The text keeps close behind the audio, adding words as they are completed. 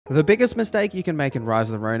The biggest mistake you can make in Rise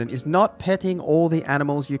of the Ronin is not petting all the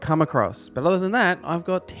animals you come across. But other than that, I've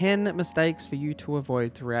got 10 mistakes for you to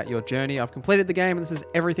avoid throughout your journey. I've completed the game and this is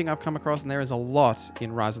everything I've come across, and there is a lot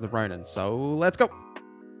in Rise of the Ronin. So let's go.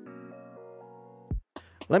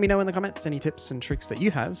 Let me know in the comments any tips and tricks that you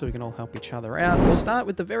have so we can all help each other out. We'll start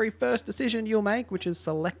with the very first decision you'll make, which is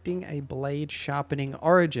selecting a blade sharpening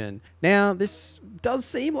origin. Now, this does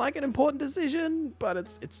seem like an important decision, but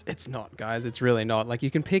it's not, guys. It's really not. Like,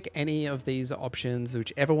 you can pick any of these options,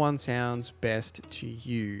 whichever one sounds best to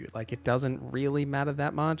you. Like, it doesn't really matter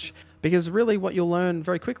that much, because really what you'll learn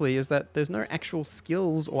very quickly is that there's no actual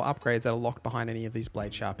skills or upgrades that are locked behind any of these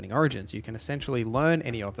blade sharpening origins. You can essentially learn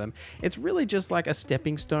any of them. It's really just like a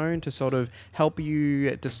stepping stone to sort of help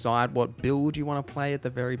you decide what build you want to play at the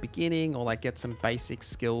very beginning, or like get some basic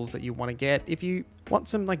skills that you want to get. If you want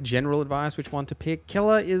some like general advice which one to pick,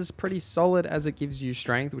 Killer is pretty solid as it gives you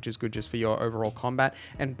strength, which is good just for your overall combat,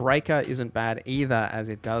 and Breaker isn't bad either as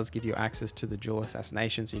it does give you access to the dual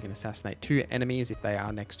assassination, so you can assassinate two enemies if they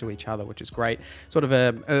are next to each other, which is great. Sort of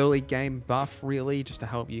an early game buff really, just to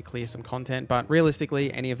help you clear some content, but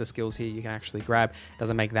realistically any of the skills here you can actually grab.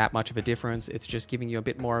 Doesn't make that much of a difference. It's just giving you a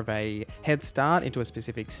bit more of a head start into a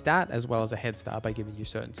specific stat, as well as a head start by giving you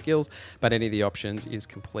certain skills, but any of the options is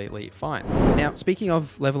completely fine. Now, speaking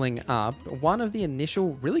of leveling up, one of the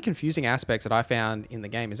initial really confusing aspects that I found in the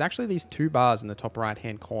game is actually these two bars in the top right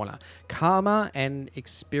hand corner, Karma and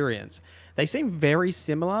Experience. They seem very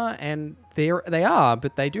similar, and they are,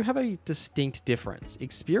 but they do have a distinct difference.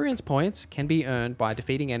 Experience points can be earned by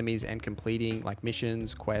defeating enemies and completing like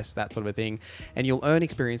missions, quests, that sort of a thing, and you'll earn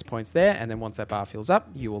experience points there, and then once that bar fills up,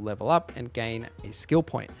 you will level up and gain a skill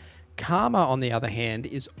point. Karma, on the other hand,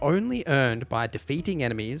 is only earned by defeating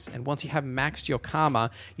enemies, and once you have maxed your Karma,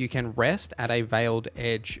 you can rest at a Veiled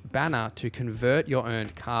Edge banner to convert your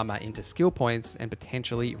earned Karma into skill points and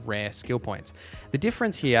potentially rare skill points. The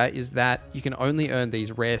difference here is that you can only earn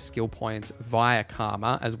these rare skill points via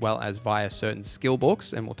Karma, as well as via certain skill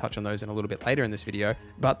books, and we'll touch on those in a little bit later in this video.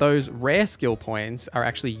 But those rare skill points are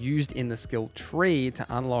actually used in the skill tree to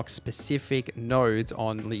unlock specific nodes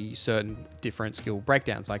on the certain different skill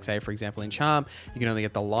breakdowns. Like, say, for example, in Charm, you can only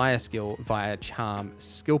get the Liar skill via Charm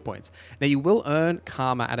skill points. Now, you will earn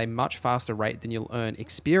Karma at a much faster rate than you'll earn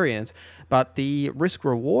experience, but the risk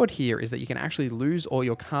reward here is that you can actually lose all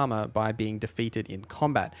your Karma by being defeated in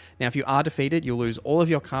combat. Now, if you are defeated, you'll lose all of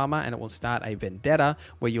your Karma, and it will start a vendetta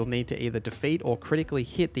where you'll need to either defeat or critically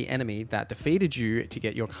hit the enemy that defeated you to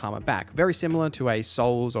get your Karma back. Very similar to a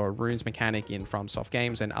Souls or Runes mechanic in FromSoft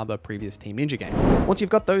games and other previous Team Ninja games. Once you've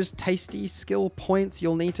got those tasty skill points,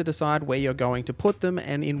 you'll need to decide where you're going to put them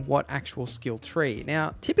and in what actual skill tree.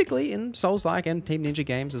 Now, typically in Souls-like and Team Ninja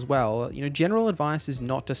games as well, you know, general advice is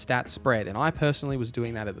not to stat spread, and I personally was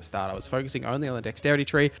doing that at the start. I was focusing only on the dexterity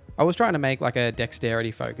tree. I was trying to make like a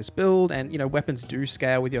dexterity focused build, and you know, weapons do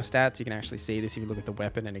scale with your stats. You can actually see this if you look at the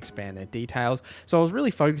weapon and expand their details. So I was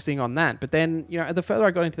really focusing on that, but then, you know, the further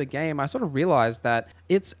I got into the game, I sort of realized that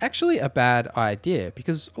it's actually a bad idea,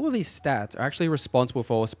 because all of these stats are actually responsible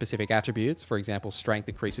for specific attributes. For example, strength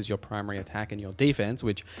increases your primary attack and your defense,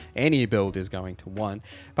 which any build is going to want.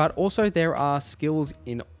 But also there are skills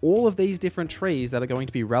in all of these different trees that are going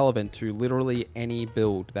to be relevant to literally any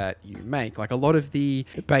build that you make. Like, a lot of the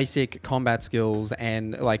basic combat skills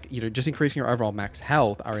and, like, you know, just increasing your overall max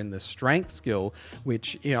health are in the strength skill,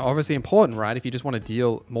 which, you know, obviously important, right? If you just want to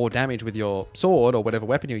deal more damage with your sword or whatever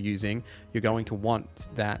weapon you're using, you're going to want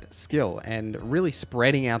that skill. And really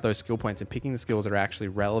spreading out those skill points and picking the skills that are actually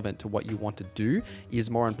relevant to what you want to do is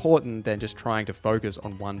more important than just trying to focus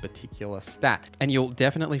on one particular stat. And you'll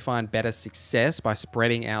definitely find better success by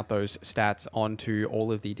spreading out those stats onto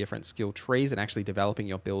all of the different skill trees and actually developing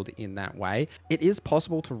your build in that way. It is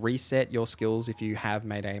possible to reset your skills if you have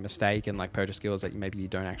made a mistake and like purchase skills that maybe you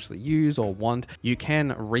don't actually use or want. You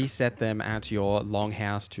can reset them at your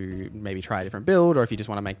longhouse to maybe try a different build, or if you just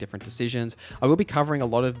want to make different decisions. I will be covering a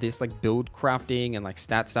lot of this like build crafting and like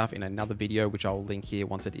stat stuff in another video, which I'll link here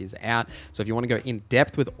once it is out. So if you want to go in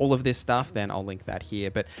depth with all of this stuff, then I'll link that here.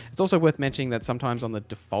 But it's also worth mentioning that sometimes on the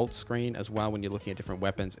default screen as well, when you're looking at different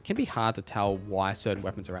weapons, it can be hard to tell why certain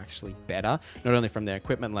weapons are actually better, not only from their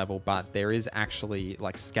equipment level, but there is actually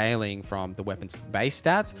like scaling from the weapon's base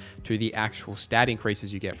stats to the actual stat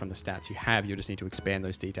increases you get from the stats you have. You just need to expand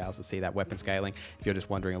those details to see that weapon scaling if you're just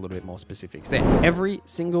wondering a little bit more specifics there. Every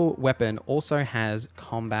single weapon also has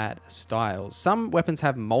combat styles. Some weapons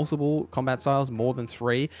have multiple combat styles, more than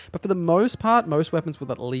 3, but for the most part, most weapons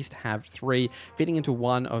will at least have 3, fitting into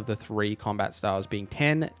one of the 3 combat styles being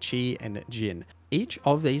Ten, Chi, and Jin. Each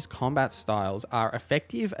of these combat styles are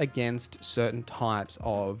effective against certain types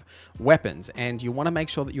of weapons, and you want to make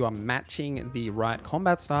sure that you are matching the right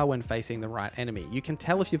combat style when facing the right enemy. You can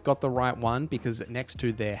tell if you've got the right one because next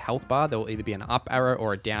to their health bar, there will either be an up arrow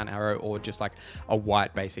or a down arrow or just like a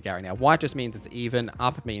white basic arrow. Now, white just means it's even,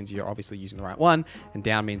 up means you're obviously using the right one, and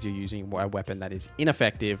down means you're using a weapon that is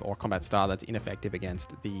ineffective or combat style that's ineffective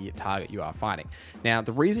against the target you are fighting. Now,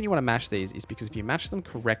 the reason you want to match these is because if you match them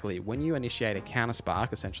correctly, when you initiate a counter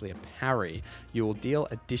spark, essentially a parry, you will deal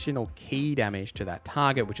additional key damage to that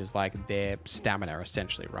target, which is like their stamina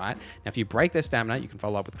essentially, right? Now, if you break their stamina, you can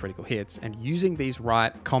follow up with critical hits, and using these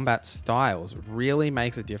right combat styles really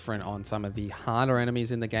makes a difference on some of the harder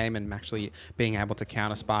enemies in the game and actually being able to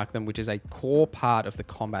counter spark them, which is a core part of the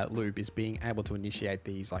combat loop, is being able to initiate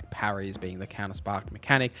these like parries, being the counter spark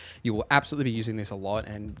mechanic. You will absolutely be using this a lot,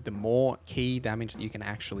 and the more key damage that you can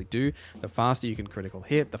actually do, the faster you can critical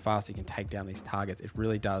hit, the faster you can take down these targets. It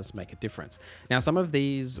really does make a difference. Now, some of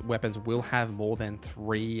these weapons will have more than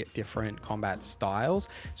 3 different combat styles,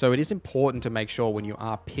 so it is important to make sure when you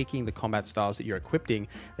are picking the combat styles that you're equipping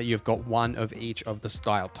that you've got one of each of the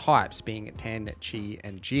style types, being Ten, Chi,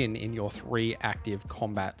 and Jin, in your 3 active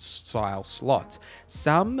combat style slots.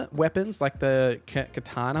 Some weapons like the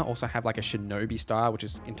katana also have like a shinobi style, which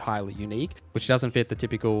is entirely unique, which doesn't fit the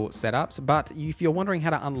typical setups. But if you're wondering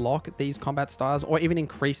how to unlock these combat styles or even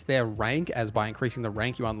increase their rank, as by increasing the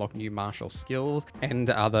rank you unlock new martial skills and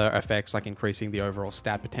other effects like increasing the overall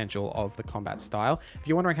stat potential of the combat style. If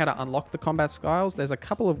you're wondering how to unlock the combat styles, there's a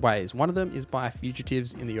couple of ways. One of them is by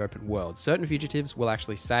fugitives in the open world. Certain fugitives will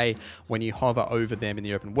actually say when you hover over them in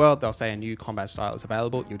the open world, they'll say a new combat style is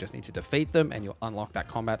available. You'll just need to defeat them and you'll unlock that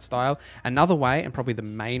combat style. Another way, and probably the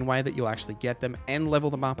main way that you'll actually get them and level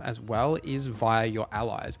them up as well, is via your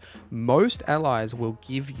allies. Most allies will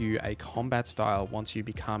give you a combat style once you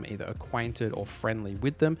become either acquainted or friendly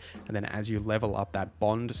with them, and then as you level up that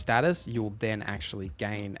bond status, you'll then actually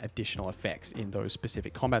gain additional effects in those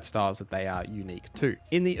specific combat styles that they are unique to.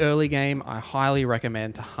 In the early game, I highly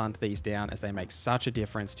recommend to hunt these down as they make such a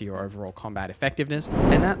difference to your overall combat effectiveness.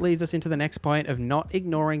 And that leads us into the next point of not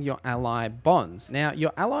ignoring your ally bonds. Now,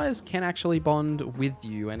 your allies can actually bond with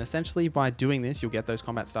you, and essentially by doing this, you'll get those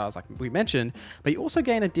combat styles like we mentioned, but you also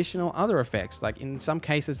gain additional other effects. Like in some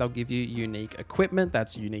cases, they'll give you unique equipment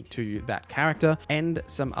that's unique to that character and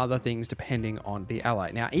some other things depending on the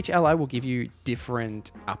ally. Now, each ally will give you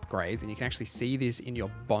different upgrades, and you can actually see this in your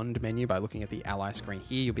bond menu by looking at the ally screen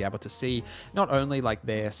here. You'll be able to see not only like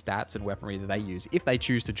their stats and weaponry that they use if they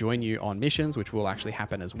choose to join you on missions, which will actually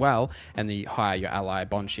happen as well, and the higher your ally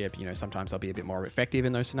bond ship, you know, sometimes they'll be a bit more effective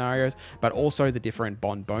in those scenarios, but also the different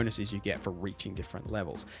bond bonuses you get for reaching different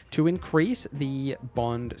levels. To increase the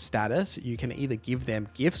bond status, you can either give them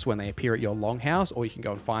gifts when they appear at your longhouse, or you can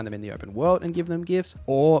go and find them in the open world and give them gifts,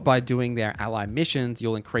 or by doing their ally missions,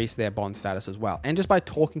 you'll increase their bond status as well. And just by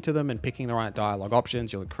talking to them and picking the right dialogue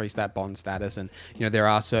options, you'll increase that bond status. And you know, there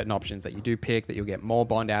are certain options that you do pick that you'll get more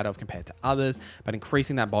bond out of compared to others, but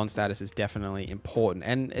increasing that bond status is definitely important.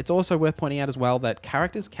 And it's also worth pointing out as well that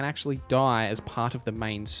characters can actually die as part of the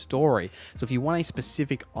main story. So if you want a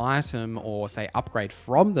specific item or say upgrade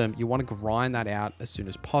from them, you want to grind that out as soon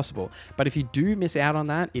as possible. But if you do miss out on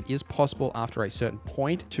that, it is possible after a certain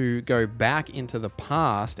point to go back into the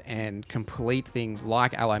past and complete things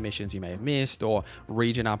like ally missions you may have missed or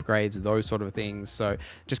region upgrades, those sort of things. So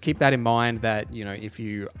just keep that in mind that, you know, if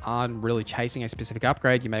you aren't really chasing a specific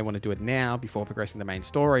upgrade, you may want to do it now before progressing the main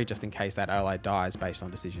story, just in case that ally dies based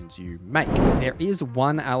on decisions you make. There is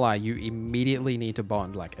one ally you immediately need to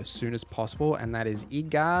bond like as soon as possible, and that is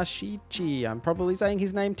Igashichi. I'm probably saying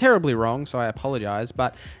his name terribly wrong, so I apologize,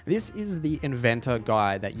 but this is the inventor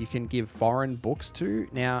guy that you can give foreign books to.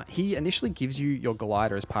 Now, he initially gives you your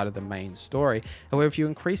glider as part of the main story. However, if you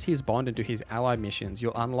increase his bond into his ally missions,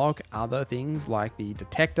 you'll unlock other things like the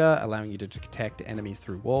detector, allowing you to detect enemies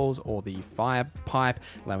through walls, or the fire pipe,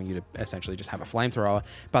 allowing you to essentially just have a flamethrower.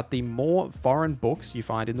 But the more foreign books you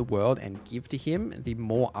find in the world and give to him, the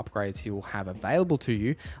more upgrades he will have available to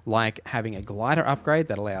you, like having a glider upgrade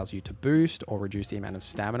that allows you to boost or reduce the amount of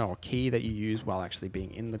stamina or ki that you use while actually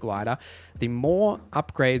being in the glider. The more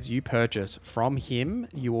upgrades you purchase from him,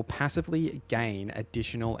 you will passively gain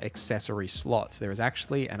additional accessory slots. There is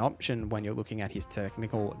actually an option when you're looking at his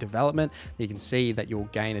technical development, you can see that you'll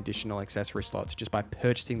gain additional accessory slots just by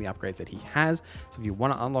purchasing the upgrades that he has. So if you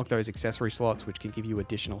want to unlock those accessory slots, which can give you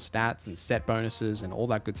additional stats and set bonuses and all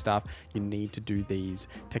that good stuff, you need to do these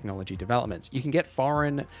technology developments. You can get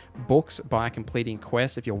foreign books by completing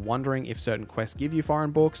quests. If you're wondering if certain quests give you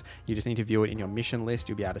foreign books, you just need to view it in your mission list.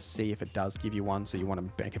 You'll be able to see if it does give you one, so you want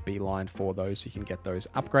to make a beeline for those so you can get those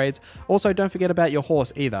upgrades. Also, don't forget about your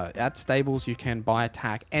horse either. At stables, you can buy,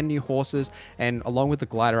 attack, and new horses, and along with the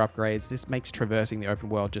glider upgrades, this makes traversing the open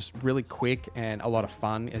world just really quick and a lot of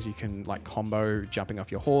fun, as you can like combo jumping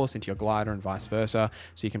off your horse into your glider and vice versa,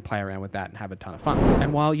 so you can play around with that and have a ton of fun.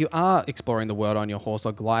 And while you are exploring the world on your horse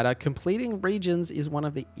or glider, completing regions is one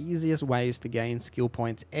of the easiest ways to gain skill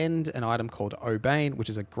points and an item called OBECome, which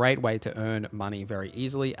is a great way to earn money very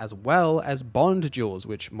easily, as well as bond jewels,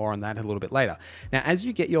 which more on that a little bit later. Now, as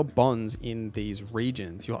you get your bonds in these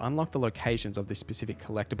regions, you'll unlock the locations of the specific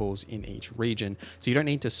collectibles in each region, so you don't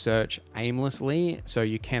need to search aimlessly, so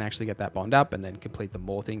you can actually get that bond up and then complete the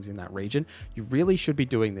more things in that region. You really should be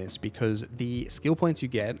doing this because the skill points you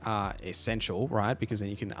get are essential, right? Because then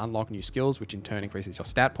you can unlock new skills, which in turn increases your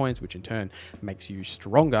stat points, which in turn makes you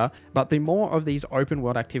stronger. But the more of these open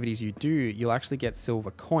world activities you do, you'll actually get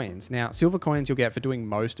silver coins. Now, silver coins you'll get for doing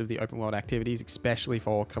most of the open world activities, especially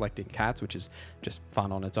for collecting cats, which is just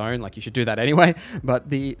fun on its own. Like, you should do that anyway. But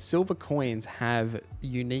the silver coins have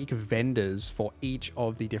unique vendors for each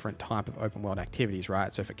of the different type of open world activities,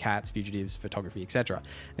 right? So for cats, fugitives, photography, etc.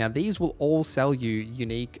 Now, these will all sell you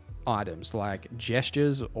unique items like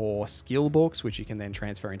gestures or skill books, which you can then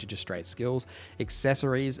transfer into just straight skills,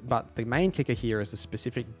 accessories, but the main kicker here is the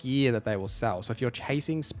specific gear that they will sell. So if you're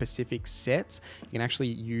chasing specific sets, you can actually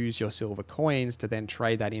use your silver coins to then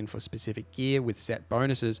trade that in for specific gear with set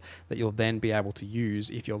bonuses that you'll then be able to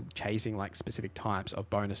use if you're chasing like specific types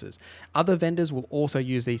of bonuses. Other vendors will also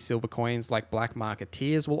use these silver coins, like black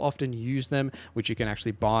marketeers will often use them, which you can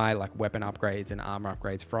actually buy like weapon upgrades and armor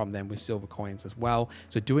upgrades from them with silver coins as well.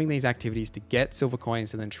 So doing these activities to get silver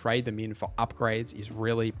coins and then trade them in for upgrades is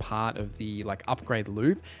really part of the like upgrade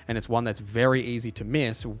loop, and it's one that's very easy to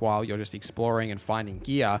miss while you're just exploring and finding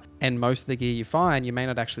gear. And most of the gear you find you may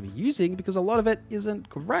not actually be using because a lot of it isn't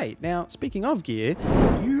great. Now, speaking of gear,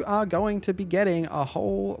 you are going to be getting a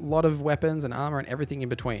whole lot of weapons and armor and everything in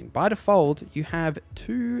between. By default, you have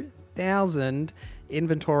 2,000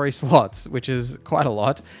 inventory slots, which is quite a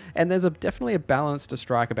lot, and there's definitely a balance to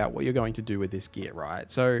strike about what you're going to do with this gear, right?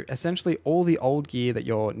 So essentially all the old gear that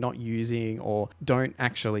you're not using or don't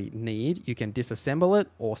actually need, you can disassemble it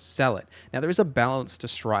or sell it. Now, there is a balance to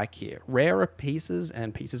strike here. Rarer pieces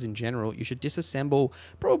and pieces in general, you should disassemble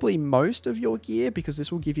probably most of your gear, because this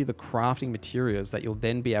will give you the crafting materials that you'll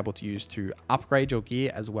then be able to use to upgrade your gear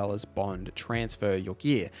as well as bond transfer your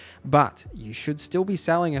gear. But you should still be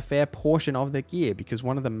selling a fair portion of the gear, because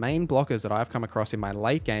one of the main blockers that I've come across in my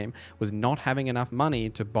late game was not having enough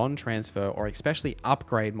money to bond transfer or especially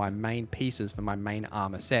upgrade my main pieces for my main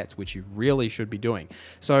armor sets, which you really should be doing.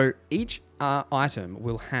 So each item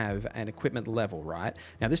will have an equipment level, right?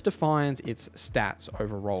 Now, this defines its stats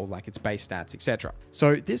overall, like its base stats, etc.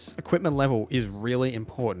 So this equipment level is really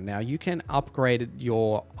important. Now, you can upgrade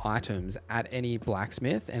your items at any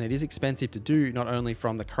blacksmith, and it is expensive to do, not only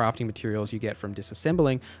from the crafting materials you get from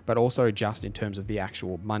disassembling, but also just in terms of the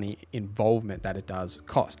actual money involvement that it does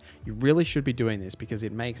cost. You really should be doing this because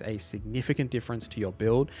it makes a significant difference to your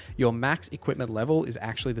build. Your max equipment level is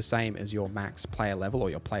actually the same as your max player level or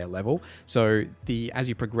your player level. So as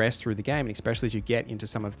you progress through the game, and especially as you get into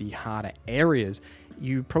some of the harder areas,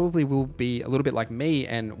 you probably will be a little bit like me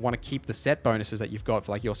and want to keep the set bonuses that you've got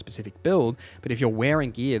for like your specific build. But if you're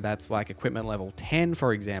wearing gear that's like equipment level 10,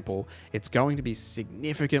 for example, it's going to be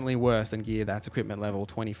significantly worse than gear that's equipment level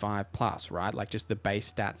 25 plus, right? Like just the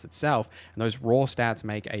base stats itself. And those raw stats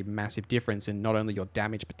make a massive difference in not only your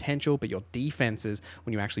damage potential, but your defenses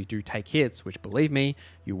when you actually do take hits, which, believe me,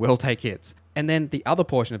 you will take hits. And then the other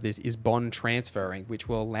portion of this is bond transferring, which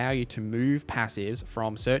will allow you to move passives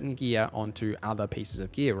from certain gear onto other pieces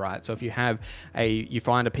of gear, right? So if you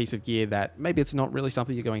find a piece of gear that maybe it's not really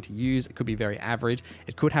something you're going to use, it could be very average,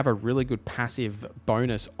 it could have a really good passive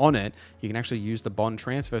bonus on it, you can actually use the bond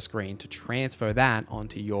transfer screen to transfer that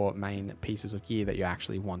onto your main pieces of gear that you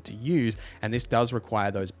actually want to use. And this does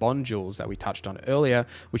require those bond jewels that we touched on earlier,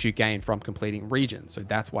 which you gain from completing regions. So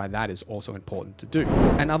that's why that is also important to do.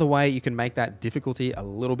 Another way you can make that difficulty a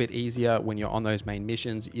little bit easier when you're on those main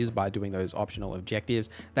missions is by doing those optional objectives.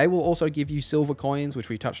 They will also give you silver coins, which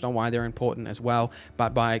we touched on why they're important as well.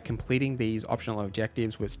 But by completing these optional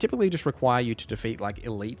objectives, which typically just require you to defeat like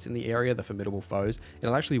elites in the area, the formidable foes,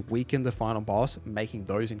 it'll actually weaken the final boss, making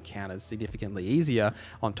those encounters significantly easier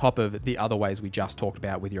on top of the other ways we just talked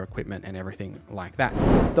about with your equipment and everything like that.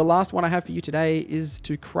 The last one I have for you today is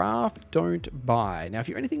to craft, don't buy. Now, if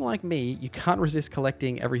you're anything like me, you can't resist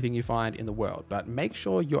collecting everything you find in the the world, but make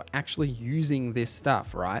sure you're actually using this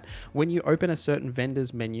stuff, right? When you open a certain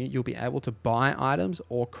vendor's menu, you'll be able to buy items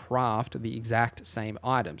or craft the exact same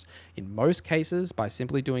items. In most cases, by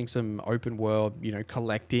simply doing some open world,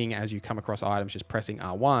 collecting as you come across items, just pressing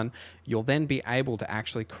R1, you'll then be able to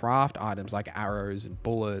actually craft items like arrows and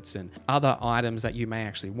bullets and other items that you may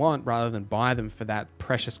actually want, rather than buy them for that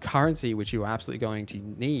precious currency, which you are absolutely going to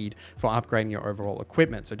need for upgrading your overall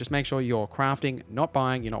equipment. So just make sure you're crafting, not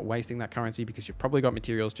buying, you're not wasting that currency, because you've probably got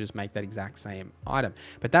materials to just make that exact same item.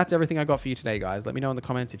 But that's everything I got for you today, guys. Let me know in the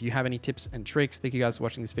comments if you have any tips and tricks. Thank you guys for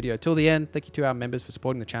watching this video till the end. Thank you to our members for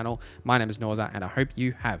supporting the channel. My name is NorZZa, and I hope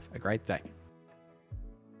you have a great day.